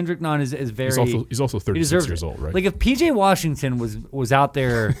like Kendrick Nunn is very He's also 36 deserves years it. old, right? Like if PJ Washington was out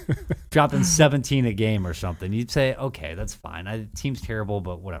there dropping 17 a game or something, you'd say, okay, that's fine. The team's terrible,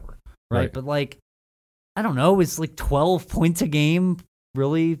 but whatever. Right? Right. But like, I don't know, is like 12 points a game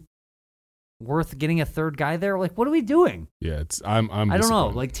really worth getting a third guy there? Like, what are we doing? Yeah, I'm I don't know.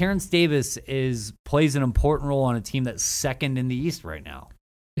 disappointed. Like Terrence Davis plays an important role on a team that's second in the East right now.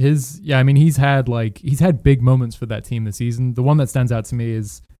 he's had big moments for that team this season. The one that stands out to me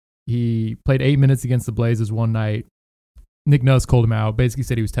is he played 8 minutes against the Blazers one night. Nick Nurse called him out, basically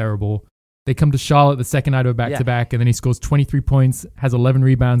said he was terrible. They come to Charlotte the second night of a back-to-back, and then he scores 23 points, has 11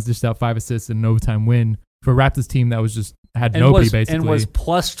 rebounds, dished out 5 assists, and an overtime win for a Raptors team that was just had nobody basically. And was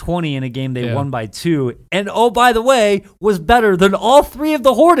plus 20 in a game they won by 2. And oh, by the way, was better than all 3 of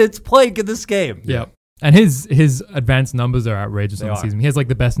the Hornets playing in this game. Yeah. And his advanced numbers are outrageous They on the are. season. He has like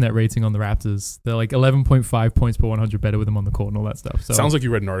the best net rating on the Raptors. They're like 11.5 points per 100 better with him on the court and all that stuff. So Sounds like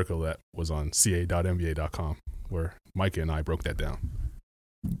you read an article that was on ca.nba.com where Micah and I broke that down.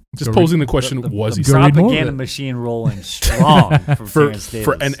 Just Go posing the question, The was he Go read more of propaganda it. machine rolling strong from Terrence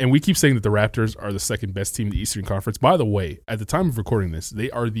Davis. and we keep saying that the Raptors are the second best team in the Eastern Conference. By the way, at the time of recording this, they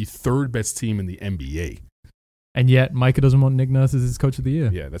are the third best team in the NBA. and yet Micah doesn't want Nick Nurse as his coach of the year.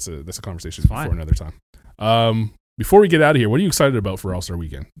 Yeah, that's a conversation It's for fine. another time. Before we get out of here, what are you excited about for All-Star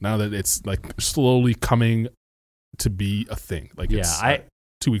Weekend? Now that it's like slowly coming to be a thing, like it's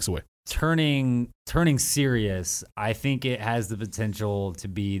 2 weeks away. turning serious, I think it has the potential to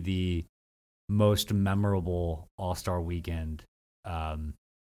be the most memorable All-Star weekend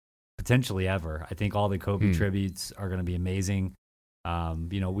potentially ever. I think all the Kobe tributes are going to be amazing.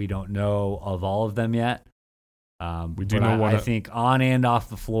 We don't know of all of them yet. We do but know one. I think on and off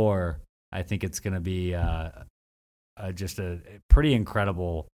the floor, I think it's going to be just a pretty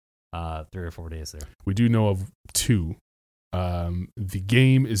incredible 3 or 4 days there. We do know of two. The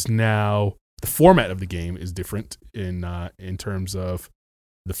game is now, the format of the game is different in terms of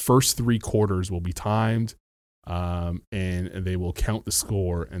the first 3 quarters will be timed, and they will count the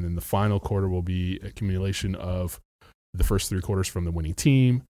score, and then the final quarter will be accumulation of the first 3 quarters from the winning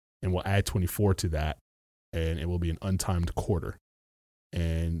team, and we'll add 24 to that, and it will be an untimed quarter.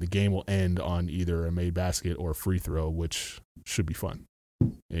 And the game will end on either a made basket or a free throw, which should be fun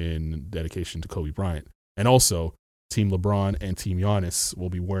in dedication to Kobe Bryant. And also, Team LeBron and Team Giannis will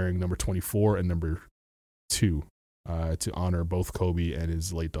be wearing number 24 and number 2 to honor both Kobe and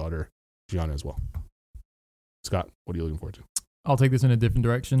his late daughter, Gianna, as well. Scott, what are you looking forward to? I'll take this in a different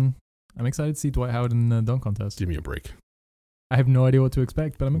direction. I'm excited to see Dwight Howard in the dunk contest. Give me a break. I have no idea what to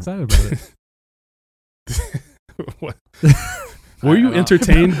expect, but I'm excited about it. What? Were you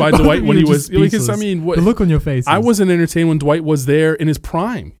entertained by Both Dwight of when you he are was? just Because I speechless. mean, The look on your face. I wasn't entertained when Dwight was there in his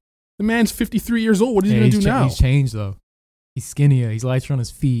prime. The man's 53 years old. What is he going to do now? He's changed though. He's skinnier. He's lighter on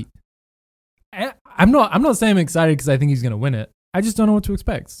his feet. I'm not saying I'm excited because I think he's gonna win it. I just don't know what to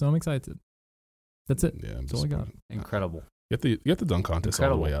expect, so I'm excited. That's it. Yeah, I'm That's all I got. disappointed. Incredible. Get the dunk contest all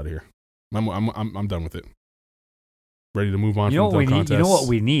Incredible. the way out of here. I'm done with it. Ready to move on You know from what the we dunk need? contest. You know what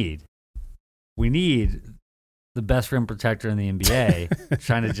we need? We need the best rim protector in the NBA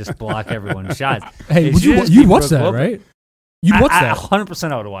trying to just block everyone's shots. Hey, It would should you just you be watch Brook that, Lopez. right? You'd watch that.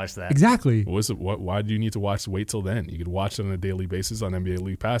 100% I would watch that. Exactly. Why do you need to wait till then? You could watch it on a daily basis on NBA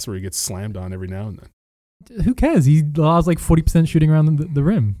League Pass where he gets slammed on every now and then. Who cares? He allows like 40% shooting around the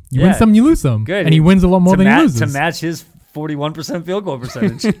rim. You win Yeah. some, you lose some. Good. And he wins a lot more than he loses. To match his 41% field goal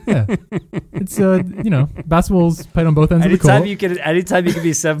percentage. Yeah. It's basketball's played on both ends of the anytime court. anytime you can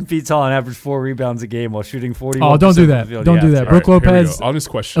be 7 feet tall and average 4 rebounds a game while shooting 41%. Oh, don't do from that. the field, Don't you do have that. to. Brook All right, here we Lopez, go. Honest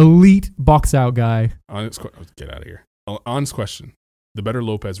question. elite box out guy. Get out of here. Honest question. The better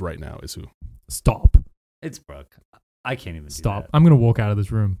Lopez right now is who? Stop. It's Brook. I can't even Stop. do I'm going to walk out of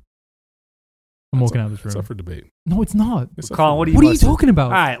this room. I'm That's walking up- out of this It's room. up for debate. No, it's not. It's that. up Colin, for what debate. are you What are you talking about?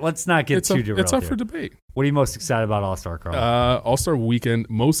 All right, let's not get too derailed It's up here. for debate. What are you most excited about All-Star, Carl? All-Star Weekend,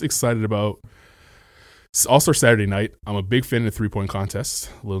 most excited about All-Star Saturday night. I'm a big fan of the three-point contest.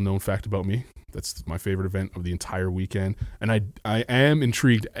 A little known fact about me. That's my favorite event of the entire weekend. And I am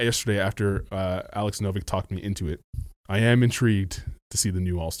intrigued yesterday after Alex Novick talked me into it. I am intrigued to see the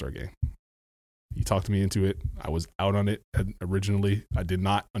new All-Star game. He talked me into it. I was out on it originally. I did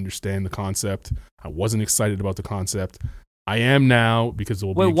not understand the concept. I wasn't excited about the concept. I am now because it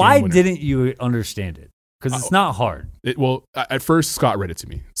will be a Wait, game why winner. didn't you understand it? Because it's not hard. At first Scott read it to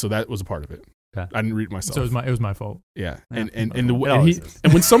me, so that was a part of it. Okay. I didn't read it myself. So it was my fault. Yeah, Yeah, and it and always is.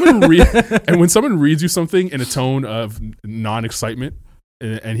 when someone reads you something in a tone of non-excitement,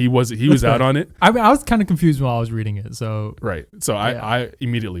 and he was out on it, I was kind of confused while I was reading it. So right? So Yeah. I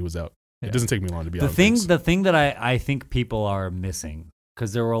immediately was out. Yeah. It doesn't take me long to be out. The thing that I think people are missing,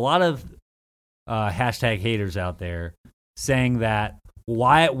 because there were a lot of hashtag haters out there saying that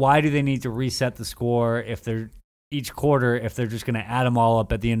why do they need to reset the score if they're each quarter if they're just going to add them all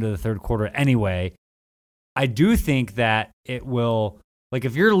up at the end of the third quarter anyway. I do think that it will, like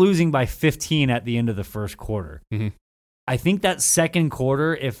if you're losing by 15 at the end of the first quarter, Mhm. I think that second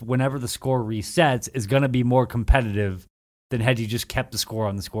quarter, if whenever the score resets, is going to be more competitive than had you just kept the score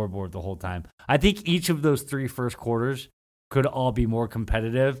on the scoreboard the whole time. I think each of those 3 first quarters could all be more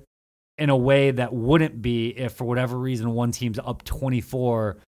competitive in a way that wouldn't be if for whatever reason one team's up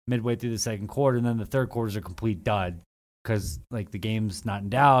 24 midway through the second quarter and then the third quarter's a complete dud because like the game's not in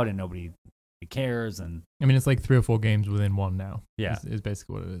doubt and nobody cares. And I mean, it's like 3 or 4 games within one now. Yeah. is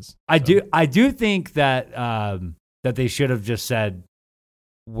basically what it is. I So, do think that that they should have just said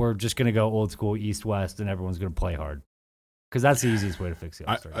we're just going to go old school East-West and everyone's going to play hard. Because that's the easiest way to fix the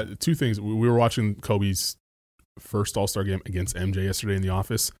All-Star game. Two things. We were watching Kobe's first All-Star game against MJ yesterday in the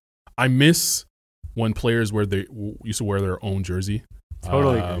office. I miss when players used to wear their own jersey.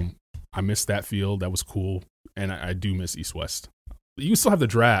 Totally agree. I miss that feel. That was cool. And I do miss East-West. You can still have the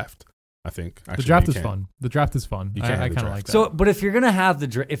draft, I think. Actually, the draft is fun. The draft is fun. I kind of like that. So, but if you're gonna have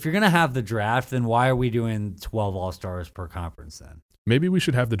the draft, then why are we doing 12 All-Stars per conference then? Maybe we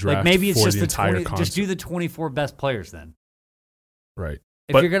should have the draft. Like maybe it's for just the entire conference. Just do the 24 best players then. Right.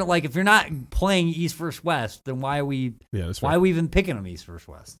 If you're not playing East versus West, then why are we? Yeah, that's fair. Why are we even picking them East versus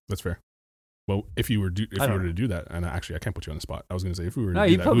West? That's fair. Well, if you were to do that, and actually I can't put you on the spot. I was going to say if we were to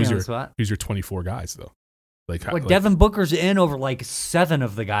do that, put me on the spot. Who's your 24 guys though? Like Devin Booker's in over like 7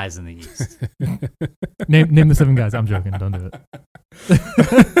 of the guys in the East. name the 7 guys. I'm joking. Don't do it.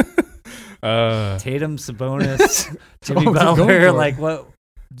 Tatum, Sabonis, Jimmy Butler. Like what?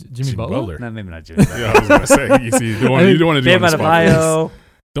 Jimmy Butler? No, maybe not Jimmy Butler. Yeah, I was going to say. You see, you don't want to do Bam on the spot.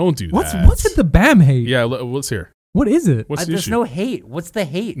 Don't do that. What's with the Bam hate? Yeah, let's hear. What is it? What's the there's issue? No hate. What's the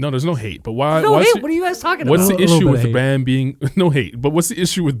hate? No, there's no hate. But why? No hate. What are you guys talking about? What's the issue with hate. Bam being no hate? But what's the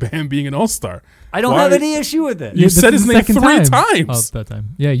issue with Bam being an All-Star? I don't have any issue with it. You said his name 3 times. Oh, that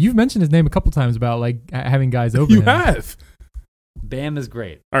time. Yeah, you've mentioned his name a couple times about like having guys over. You him. have. Bam is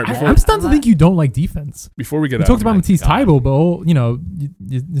great. All right, I'm starting to think you don't like defense. Before we get we out, talked about Matisse Thybulle, but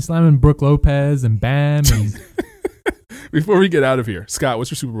you're slamming Brooke Lopez and Bam. And before we get out of here, Scott, what's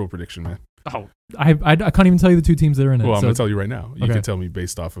your Super Bowl prediction, man? Oh, I can't even tell you the 2 teams that are in it. Well, I'm going to tell you right now. You Okay. can tell me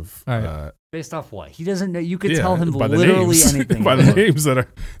based off of... Right. Based off what? He doesn't know. You could tell him by literally the names, anything. By the names that are...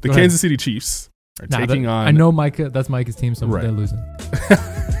 The Kansas City Chiefs are taking on... I know Micah. That's Micah's team, so Right. they're losing.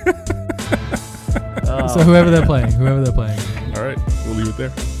 So whoever they're playing. All right, we'll leave it there.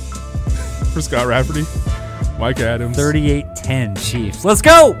 For Scott Rafferty, Mike Adams. 38-10 Chiefs. Let's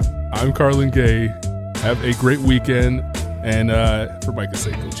go! I'm Carlin Gay. Have a great weekend. And for Micah's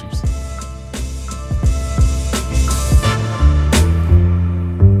sake, go Chiefs.